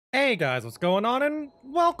Hey guys, what's going on, and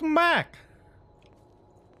welcome back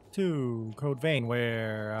to Code Vein,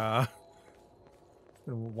 where it's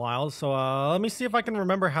been a while. So let me see if I can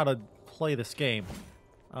remember how to play this game.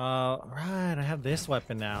 Right, I have this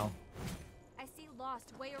weapon now. I see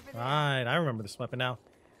Lost way over there. Right, I remember this weapon now.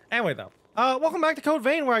 Anyway, though, welcome back to Code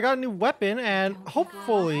Vein, where I got a new weapon, and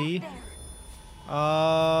hopefully,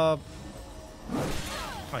 I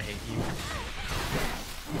hate you.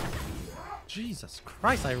 Jesus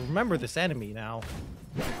Christ, I remember this enemy now.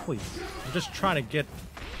 Please, I'm just trying to get...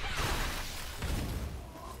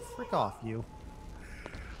 Frick off, you.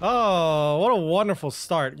 Oh, what a wonderful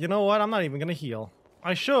start. You know what? I'm not even gonna heal.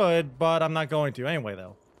 I should, but I'm not going to. Anyway,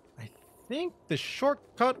 though, I think the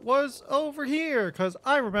shortcut was over here, because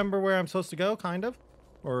I remember where I'm supposed to go, kind of.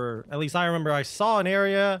 Or at least I remember I saw an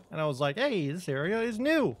area, and I was like, hey, this area is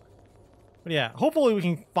new. But yeah, hopefully we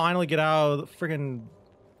can finally get out of the friggin'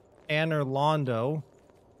 Anorlando.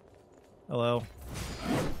 Hello.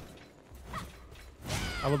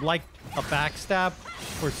 I would like a backstab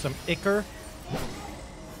for some ichor.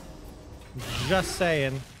 Just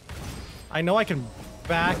saying. I know I can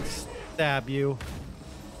backstab you.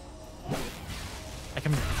 I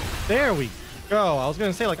can... There we go. I was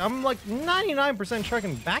gonna say, like, I'm like 99% sure I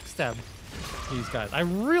can backstab these guys. I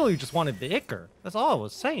really just wanted the ichor. That's all I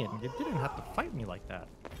was saying. You didn't have to fight me like that.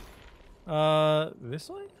 This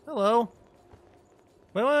way? Hello.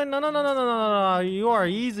 Wait, no. You are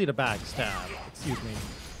easy to backstab. Excuse me.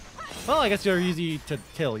 Well, I guess you're easy to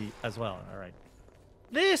kill as well. Alright.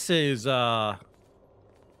 This is, I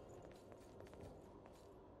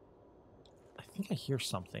think I hear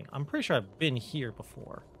something. I'm pretty sure I've been here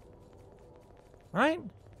before. Right?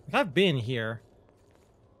 Like, I've been here.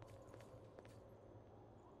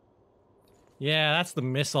 Yeah, that's the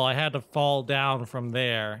missile. I had to fall down from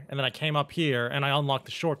there, and then I came up here, and I unlocked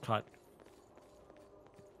the shortcut.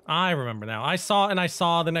 I remember now. I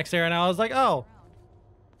saw the next area, and I was like, oh.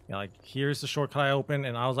 Yeah, like, here's the shortcut I opened,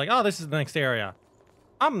 and I was like, oh, this is the next area.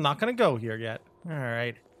 I'm not gonna go here yet.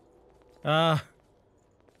 Alright.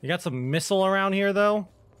 You got some missile around here, though?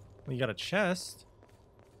 You got a chest.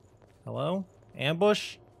 Hello?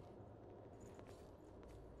 Ambush?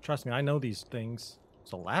 Trust me, I know these things.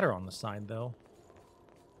 There's a ladder on the side, though.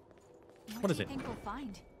 What is it? Think we'll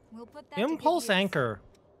find? We'll put that Impulse anchor.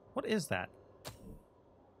 What is that?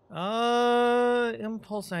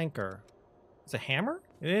 Impulse anchor. It's a hammer?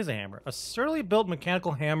 It is a hammer. A sturdy built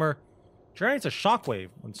mechanical hammer generates a shockwave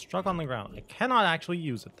when struck on the ground. I cannot actually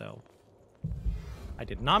use it, though. I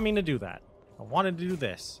did not mean to do that. I wanted to do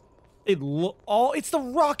this. It's the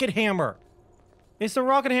rocket hammer. It's the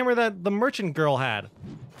rocket hammer that the merchant girl had.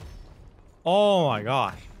 Oh my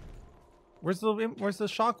gosh. Where's the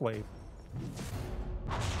shockwave?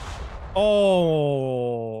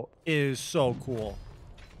 Oh, it is so cool.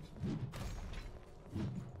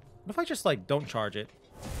 What if I just, like, don't charge it?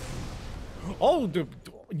 Oh, dude,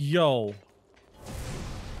 yo.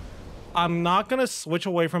 I'm not gonna switch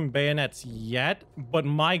away from bayonets yet, but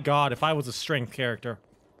my god, if I was a strength character,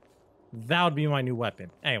 that would be my new weapon.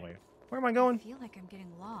 Anyway, where am I going? I feel like I'm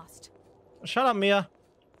getting lost. Shut up, Mia.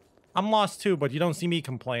 I'm lost too, but you don't see me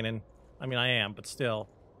complaining. I mean, I am, but still.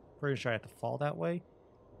 Pretty sure I have to fall that way.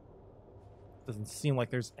 Doesn't seem like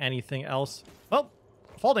there's anything else. Oh,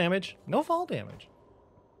 fall damage. No fall damage.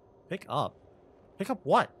 Pick up. Pick up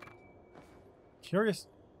what? Curious.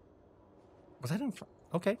 Was that in front?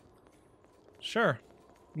 Okay. Sure.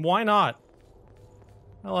 Why not?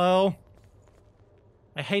 Hello.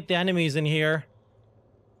 I hate the enemies in here.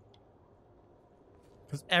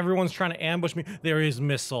 Because everyone's trying to ambush me. There is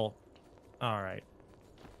missile. Alright.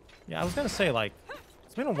 Yeah, I was gonna say, like,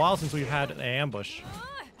 it's been a while since we've had an ambush.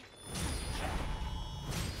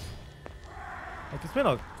 Like, it's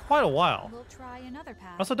been quite a while. We'll try another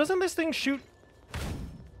path. Also, doesn't this thing shoot?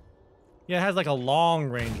 Yeah, it has, like, a long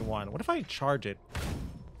range one. What if I charge it?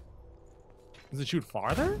 Does it shoot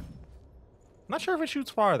farther? I'm not sure if it shoots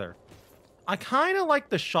farther. I kind of like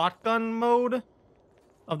the shotgun mode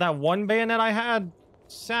of that one bayonet I had.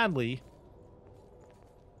 Sadly,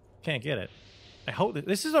 can't get it. I hope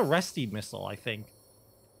this is a resty missile, I think.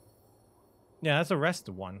 Yeah, that's a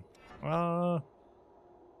rested one.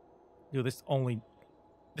 Dude, this is only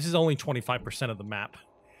 25% of the map.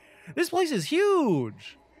 This place is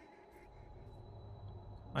huge.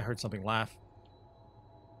 I heard something laugh.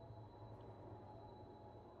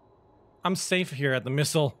 I'm safe here at the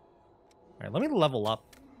missile. Alright, let me level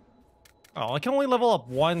up. Oh, I can only level up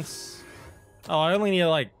once. Oh, I only need,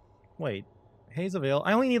 like... Wait. Haze avail.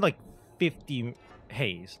 I only need, like, 50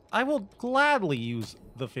 haze. I will gladly use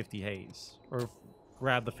the 50 haze. Or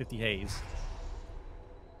grab the 50 haze.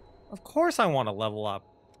 Of course I want to level up.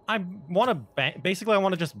 I want to bank. Basically, I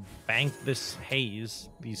want to just bank this haze,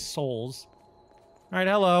 these souls. All right,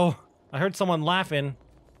 hello. I heard someone laughing.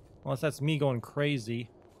 Unless that's me going crazy.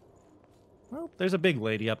 Well, there's a big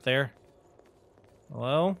lady up there.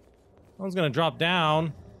 Hello? Someone's gonna drop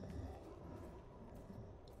down.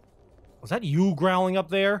 Was that you growling up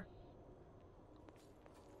there?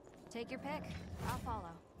 Take your pick. I'll follow.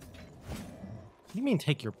 What do you mean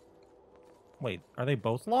take your... Wait, are they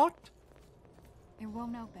both locked? It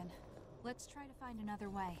won't open. Let's try to find another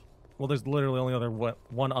way. Well, there's literally only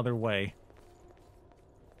one other way.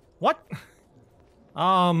 What?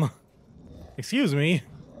 Excuse me.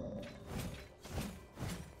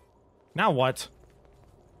 Now what?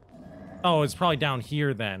 Oh, it's probably down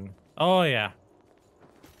here then. Oh, yeah.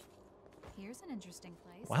 Here's an interesting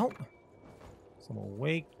place. Well, so I'm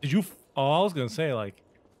awake. Did you... Oh, I was gonna say, like...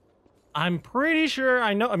 I'm pretty sure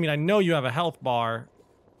I know... I mean, I know you have a health bar.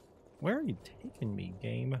 Where are you taking me,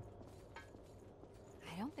 game?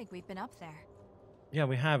 I don't think we've been up there. Yeah,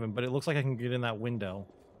 we haven't, but it looks like I can get in that window.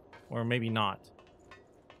 Or maybe not.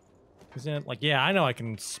 Isn't it? Like, yeah, I know I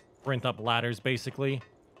can sprint up ladders, basically.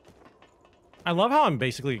 I love how I'm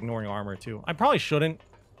basically ignoring armor, too. I probably shouldn't.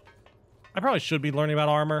 I probably should be learning about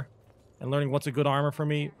armor. And learning what's a good armor for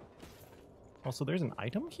me. Also, there's an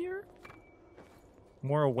item here?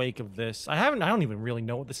 More awake of this. I don't even really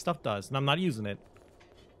know what this stuff does, and I'm not using it.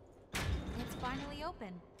 It's finally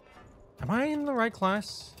open. Am I in the right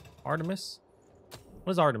class? Artemis?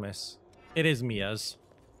 What is Artemis? It is Mia's.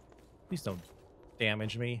 Please don't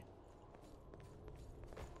damage me.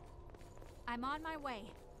 I'm on my way.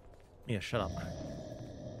 Mia, shut up.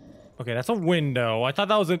 Okay, that's a window. I thought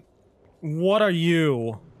that was a... What are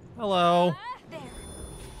you? Hello. There.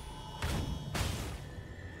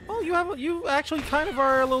 Oh, you actually kind of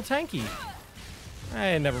are a little tanky.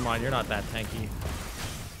 Hey, never mind. You're not that tanky.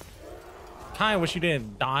 Kind of wish you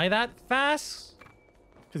didn't die that fast.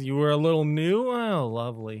 Because you were a little new. Oh,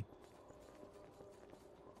 lovely.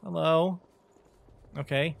 Hello.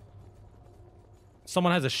 Okay.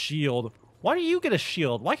 Someone has a shield. Why do you get a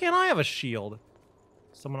shield? Why can't I have a shield?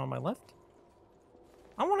 Someone on my left?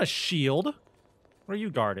 I want a shield. What are you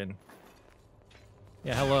guarding?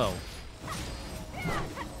 Yeah, hello.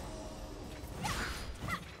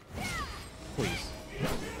 Please.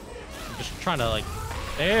 I'm just trying to, like...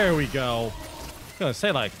 There we go. I was gonna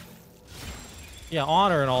say, like... Yeah,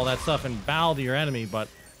 honor and all that stuff and bow to your enemy, but...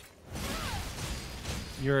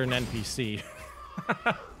 You're an NPC. You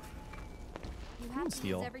have to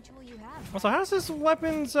Steal. use every tool you have. Also, how's this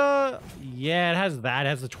weapons, Yeah, it has that. It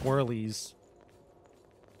has the twirlies.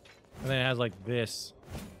 And then it has, like, this.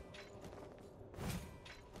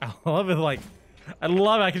 I love it, like... I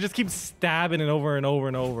love it. I can just keep stabbing it over and over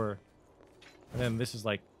and over. And then this is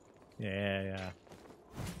like... Yeah.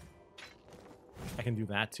 I can do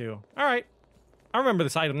that, too. Alright. I remember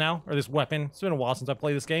this item now. Or this weapon. It's been a while since I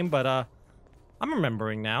played this game, but, I'm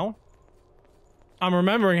remembering now. I'm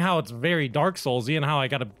remembering how it's very Dark Souls-y and how I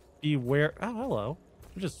gotta be where... Oh, hello.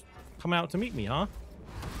 You just come out to meet me, huh?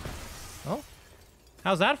 Oh?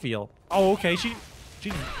 How's that feel? Oh, okay. She...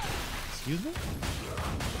 Excuse me?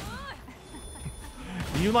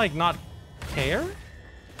 Do you, like, not care?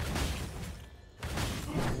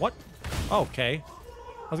 What? Oh, okay.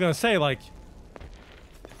 I was gonna say, like...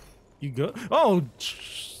 You good? Oh!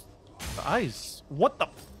 What the...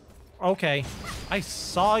 Okay. I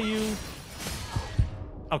saw you...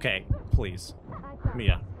 Okay, please.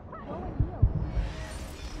 Mia.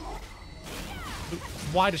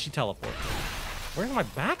 Why does she teleport? Where's my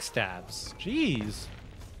backstabs? Jeez.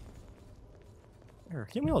 Here,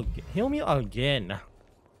 heal me again.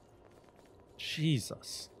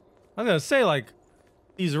 Jesus. I was gonna say, like,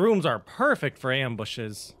 these rooms are perfect for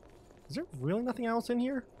ambushes. Is there really nothing else in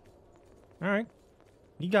here? Alright.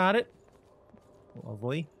 You got it.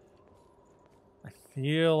 Lovely. I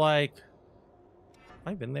feel like...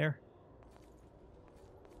 Have I been there?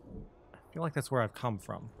 I feel like that's where I've come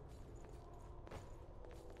from.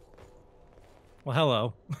 Well,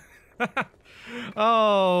 hello.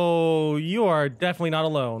 Oh, you are definitely not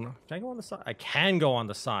alone. Can I go on the side? I can go on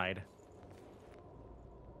the side.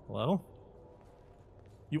 Hello?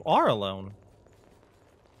 You are alone.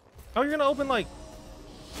 Oh, you're gonna open, like...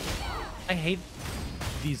 I hate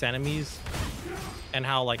these enemies and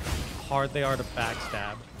how, like, hard they are to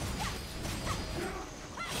backstab.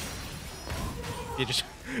 You just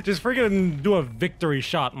freaking do a victory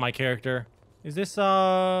shot, my character. Is this,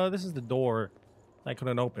 this is the door I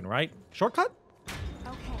couldn't open, right? Shortcut?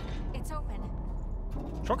 Okay, it's open.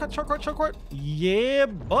 Shortcut. Yeah,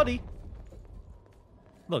 buddy.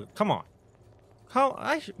 Look, come on.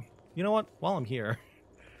 You know what? While I'm here,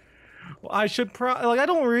 Well, I should like, I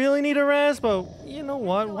don't really need a res, but you know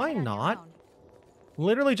what? Go Why ahead on your not? own.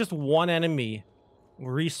 Literally just one enemy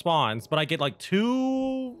respawns, but I get like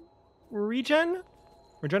 2 regeneration.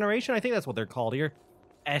 I think that's what they're called here.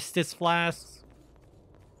 Estus flasks.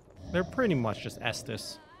 They're pretty much just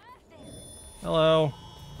Estus. Hello.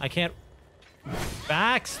 I can't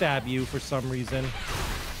backstab you for some reason.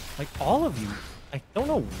 Like, all of you. I don't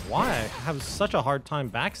know why I have such a hard time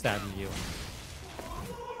backstabbing you.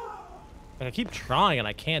 Like, I keep trying and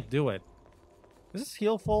I can't do it. Is this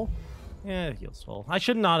heal full? Yeah, it heals full. I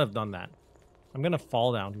should not have done that. I'm gonna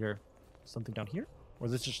fall down here. Something down here? Or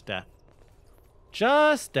is this just death?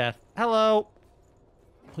 Just death. Hello.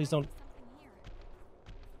 Please don't.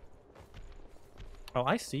 Oh,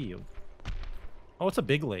 I see you. Oh, it's a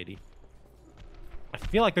big lady. I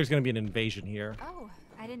feel like there's gonna be an invasion here. Oh,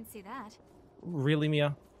 I didn't see that. Really,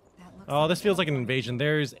 Mia? That looks Oh, like this feels like an invasion.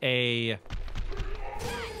 There's a...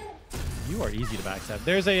 You are easy to backstab.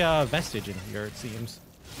 There's a vestige in here, it seems.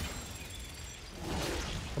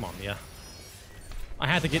 Come on, Mia. I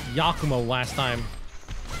had to get Yakumo last time.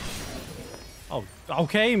 Oh,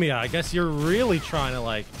 okay, Mia. I guess you're really trying to,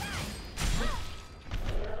 like...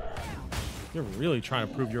 You're really trying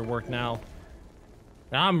to prove your worth now.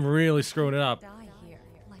 I'm really screwing it up. die here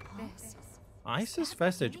like this. ISIS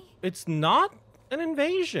vestige. It's not an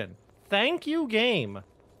invasion. Thank you, game.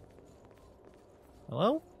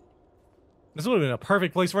 Hello? This would have been a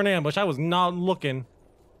perfect place for an ambush. I was not looking.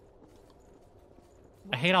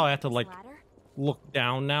 I hate how I have to, like, look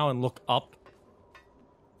down now and look up.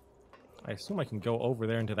 I assume I can go over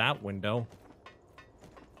there into that window.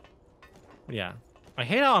 But yeah. I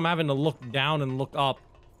hate how I'm having to look down and look up.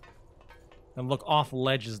 And look off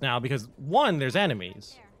ledges now because, one, there's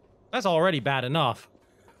enemies. That's already bad enough.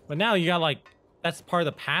 But now you got, like, that's part of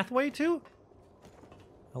the pathway too?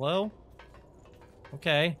 Hello?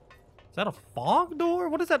 Okay. Is that a fog door?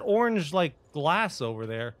 What is that orange, like, glass over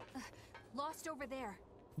there? Lost over there.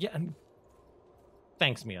 Yeah.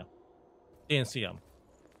 Thanks, Mia. Didn't see him.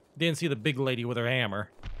 Didn't see the big lady with her hammer.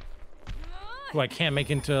 Who I can't make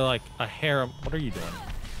into, like, a harem. What are you doing?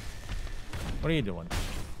 What are you doing?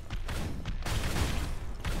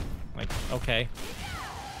 Like, okay.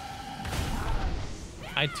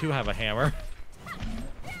 I too have a hammer.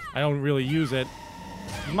 I don't really use it.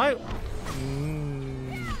 You might...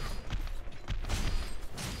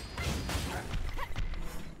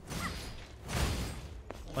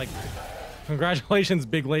 Like, congratulations,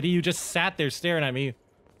 big lady. You just sat there staring at me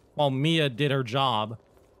while Mia did her job.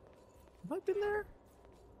 Have I been there?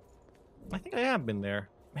 I think I have been there.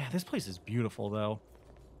 Man, this place is beautiful, though.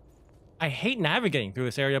 I hate navigating through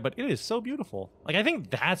this area, but it is so beautiful. Like, I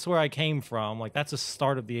think that's where I came from. Like, that's the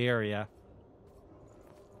start of the area.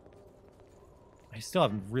 I still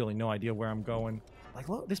have really no idea where I'm going. Like,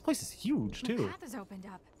 look, this place is huge, too. The path has opened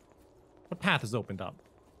up. What path has opened up?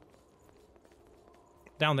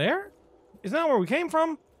 Down there? Isn't that where we came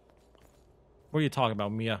from? What are you talking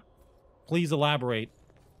about, Mia? Please elaborate.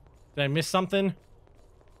 Did I miss something?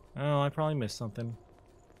 Oh, I probably missed something.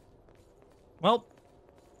 Well,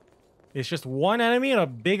 it's just one enemy in a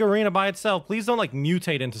big arena by itself. Please don't, like,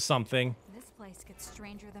 mutate into something. This place gets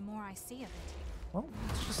stranger the more I see of it. Well,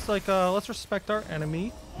 it's just like, let's respect our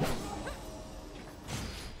enemy.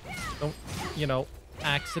 Don't, you know,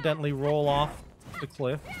 accidentally roll off the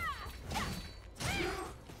cliff.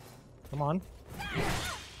 Come on.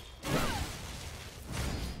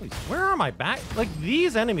 Please, where are my back? Like,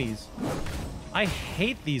 these enemies. I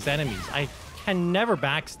hate these enemies. I can never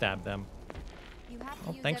backstab them.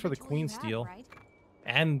 Oh, thanks for the queen steel. Right?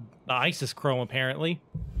 And the Isis chrome, apparently.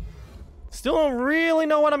 Still don't really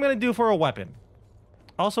know what I'm going to do for a weapon.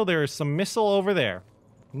 Also, there's some missile over there.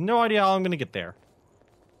 No idea how I'm going to get there.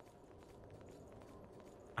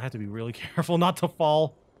 I have to be really careful not to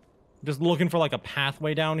fall. Just looking for, like, a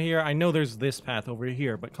pathway down here. I know there's this path over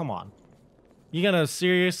here, but come on. You gonna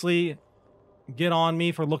seriously get on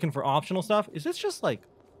me for looking for optional stuff? Is this just, like...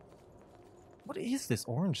 What is this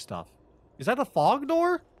orange stuff? Is that the fog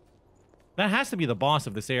door? That has to be the boss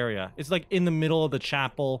of this area. It's, like, in the middle of the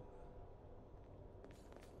chapel.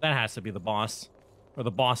 That has to be the boss. Or the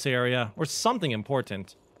boss area. Or something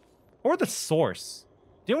important. Or the source.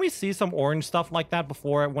 Didn't we see some orange stuff like that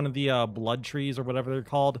before at one of the blood trees or whatever they're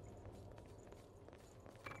called?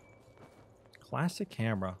 Classic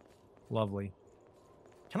camera. Lovely.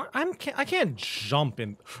 Can I can't jump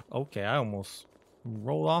in. Okay, I almost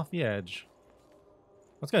rolled off the edge.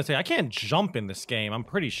 I was gonna say, I can't jump in this game, I'm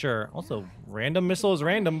pretty sure. Also, random missile is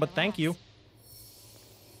random, but thank you.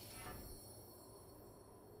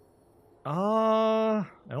 I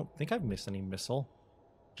don't think I've missed any missile.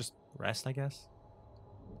 Just rest, I guess.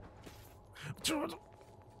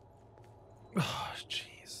 Oh,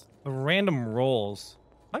 jeez. The random rolls.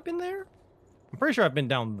 Have I been there? I'm pretty sure I've been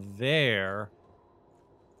down there.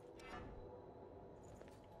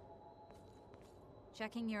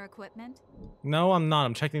 Checking your equipment? No, I'm not.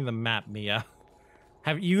 I'm checking the map, Mia.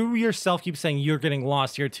 Have you yourself keep saying you're getting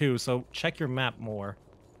lost here too, so check your map more.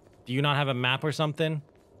 Do you not have a map or something?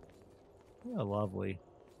 Yeah, lovely.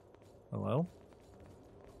 Hello?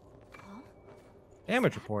 Huh?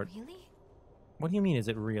 Damage report. Really? What do you mean, is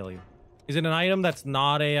it really? Is it an item that's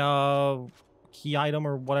not a key item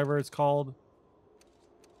or whatever it's called?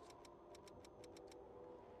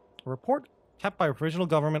 A report kept by original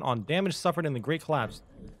government on damage suffered in the Great Collapse.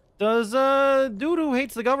 Does dude who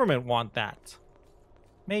hates the government want that?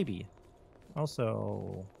 Maybe.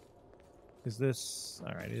 Also, is this...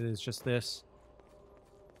 Alright, it is just this.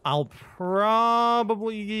 I'll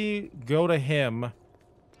probably go to him.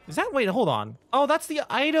 Is that... Wait, hold on. Oh, that's the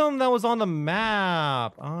item that was on the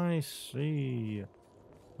map. I see.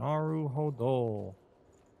 Naruhodo.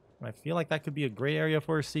 I feel like that could be a gray area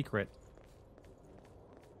for a secret.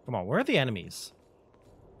 Come on, where are the enemies?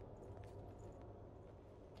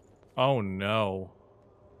 Oh, no.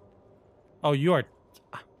 Oh, you are...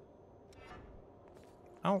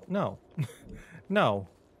 Oh, no. No.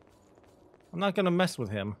 I'm not gonna mess with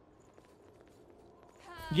him.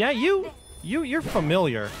 Yeah, you're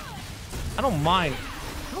familiar. I don't mind.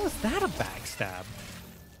 How is that a backstab?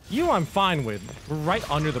 You I'm fine with. We're right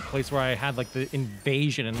under the place where I had, like, the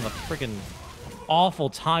invasion and the freaking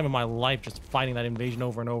awful time of my life just fighting that invasion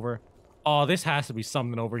over and over. Oh, this has to be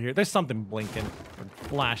something over here. There's something blinking or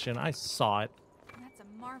flashing. I saw it. That's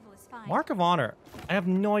a marvelous find. Mark of Honor. I have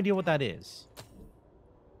no idea what that is.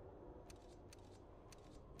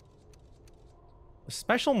 A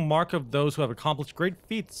special mark of those who have accomplished great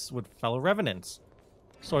feats with fellow revenants.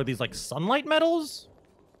 So are these like sunlight medals?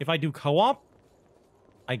 If I do co-op,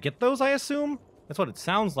 I get those, I assume? That's what it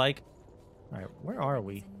sounds like. Alright, where are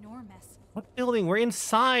we? It's enormous. What building? We're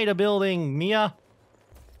inside a building, Mia.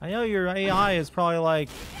 I know your AI is probably like,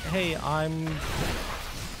 hey, I'm...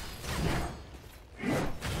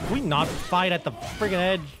 Can we not fight at the friggin'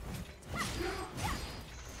 edge?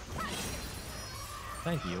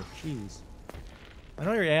 Thank you. Jeez. I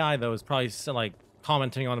know your AI, though, is probably still, like,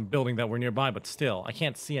 commenting on a building that we're nearby, but still, I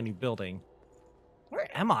can't see any building. Where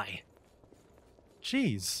am I?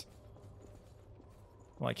 Jeez.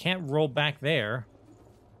 Well, I can't roll back there.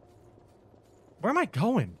 Where am I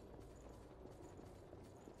going?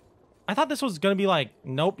 I thought this was gonna be like,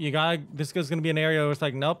 nope, you gotta, this is gonna be an area where it's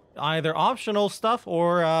like, nope, either optional stuff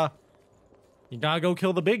or, you gotta go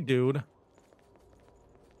kill the big dude.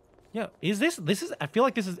 Yeah, this is, I feel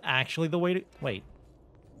like this is actually the way to, wait.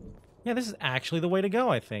 Yeah, this is actually the way to go,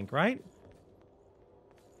 I think, right?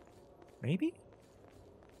 Maybe?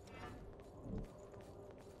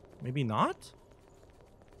 Maybe not?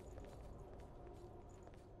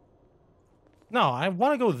 No, I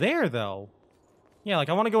want to go there, though. Yeah, like,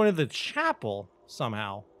 I want to go into the chapel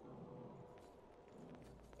somehow.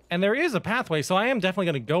 And there is a pathway, so I am definitely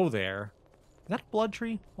going to go there. Is that a blood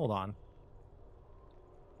tree? Hold on.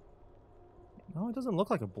 No, it doesn't look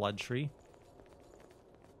like a blood tree.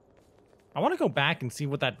 I want to go back and see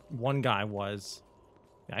what that one guy was.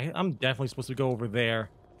 Yeah, I'm definitely supposed to go over there.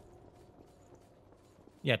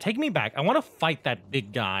 Yeah, take me back. I want to fight that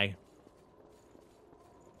big guy.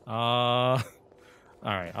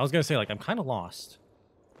 Alright, I was going to say, like, I'm kind of lost.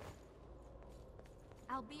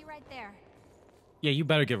 I'll be right there. Yeah, you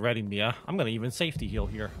better get ready, Mia. I'm going to even safety heal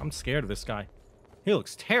here. I'm scared of this guy. He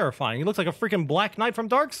looks terrifying. He looks like a freaking Black Knight from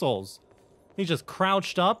Dark Souls. He's just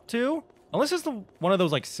crouched up, too. Unless it's one of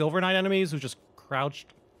those, like, Silver Knight enemies who's just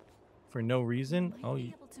crouched for no reason. Oh,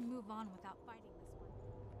 Be able to move on without fighting this one.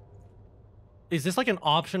 Is this like an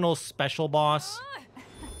optional special boss?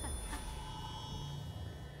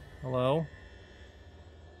 Hello?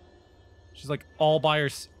 She's like all by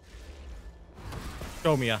herself.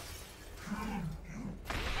 Go, Mia.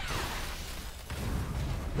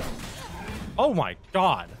 Oh my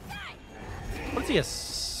god. What is he, a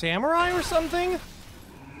samurai or something?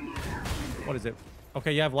 What is it?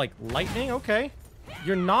 Okay, you have like lightning? Okay.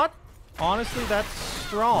 You're not honestly that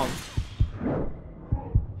strong.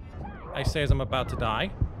 I say as I'm about to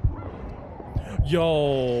die.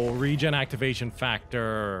 Yo, regen activation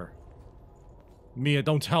factor. Mia,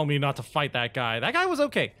 don't tell me not to fight that guy. That guy was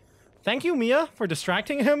okay. Thank you, Mia, for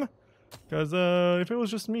distracting him. Because if it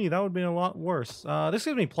was just me, that would have been a lot worse. This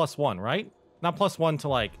gives me +1, right? Not +1 to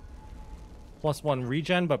like +1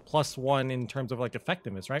 regen, but +1 in terms of like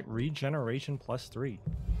effectiveness, right? Regeneration +3.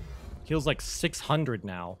 Heals like 600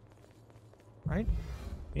 now. Right?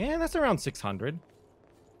 Yeah, that's around 600.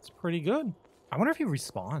 It's pretty good. I wonder if he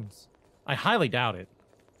respawns. I highly doubt it.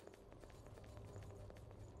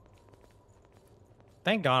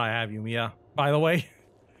 Thank God I have you, Mia, by the way.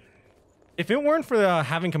 If it weren't for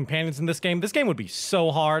having companions in this game would be so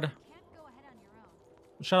hard. Can't go ahead on your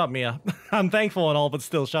own. Shut up, Mia. I'm thankful and all, but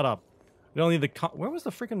still, shut up. We don't need the... Where was the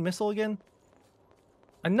freaking missile again?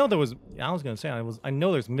 I know there was... I was going to say, I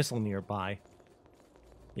know there's missile nearby.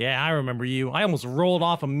 Yeah, I remember you. I almost rolled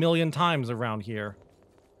off 1,000,000 times around here.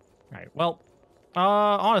 Alright, well...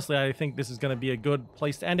 honestly, I think this is going to be a good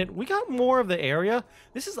place to end it. We got more of the area.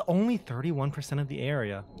 This is only 31% of the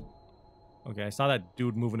area. Okay, I saw that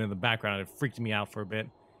dude moving in the background. It freaked me out for a bit.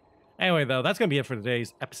 Anyway, though, that's going to be it for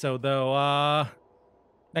today's episode, though.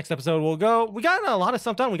 Next episode, we'll go... We got a lot of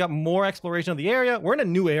stuff done. We got more exploration of the area. We're in a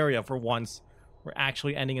new area for once. We're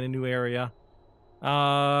actually ending in a new area.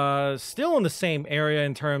 Still in the same area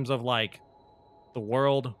in terms of, like, the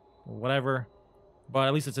world or whatever. But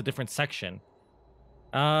at least it's a different section.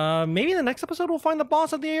 Maybe in the next episode we'll find the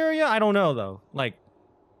boss of the area? I don't know, though. Like,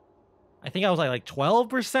 I think I was like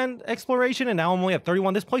 12% exploration, and now I'm only at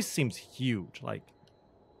 31. This place seems huge. Like,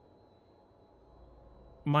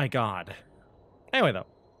 my God. Anyway, though,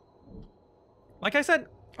 like I said,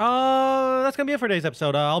 that's gonna be it for today's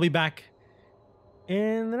episode. I'll be back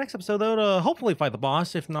in the next episode, though, to hopefully fight the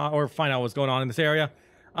boss, if not, or find out what's going on in this area.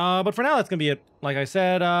 But for now, that's gonna be it. Like I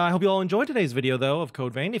said, I hope you all enjoyed today's video, though, of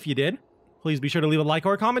Code Vein. If you did, please be sure to leave a like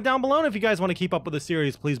or a comment down below. And if you guys want to keep up with the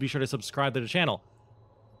series, please be sure to subscribe to the channel.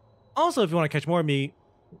 Also, if you want to catch more of me...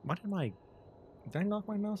 Did I knock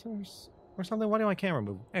my mouse or something? Why did my camera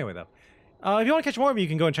move? Anyway, though. If you want to catch more of me, you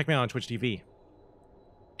can go and check me out on Twitch TV.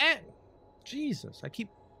 And... Jesus,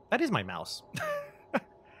 that is my mouse.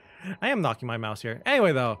 I am knocking my mouse here.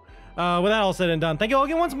 Anyway, though. With that all said and done, thank you all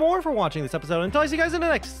again once more for watching this episode. Until I see you guys in the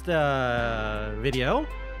next video.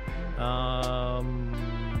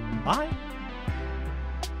 Bye.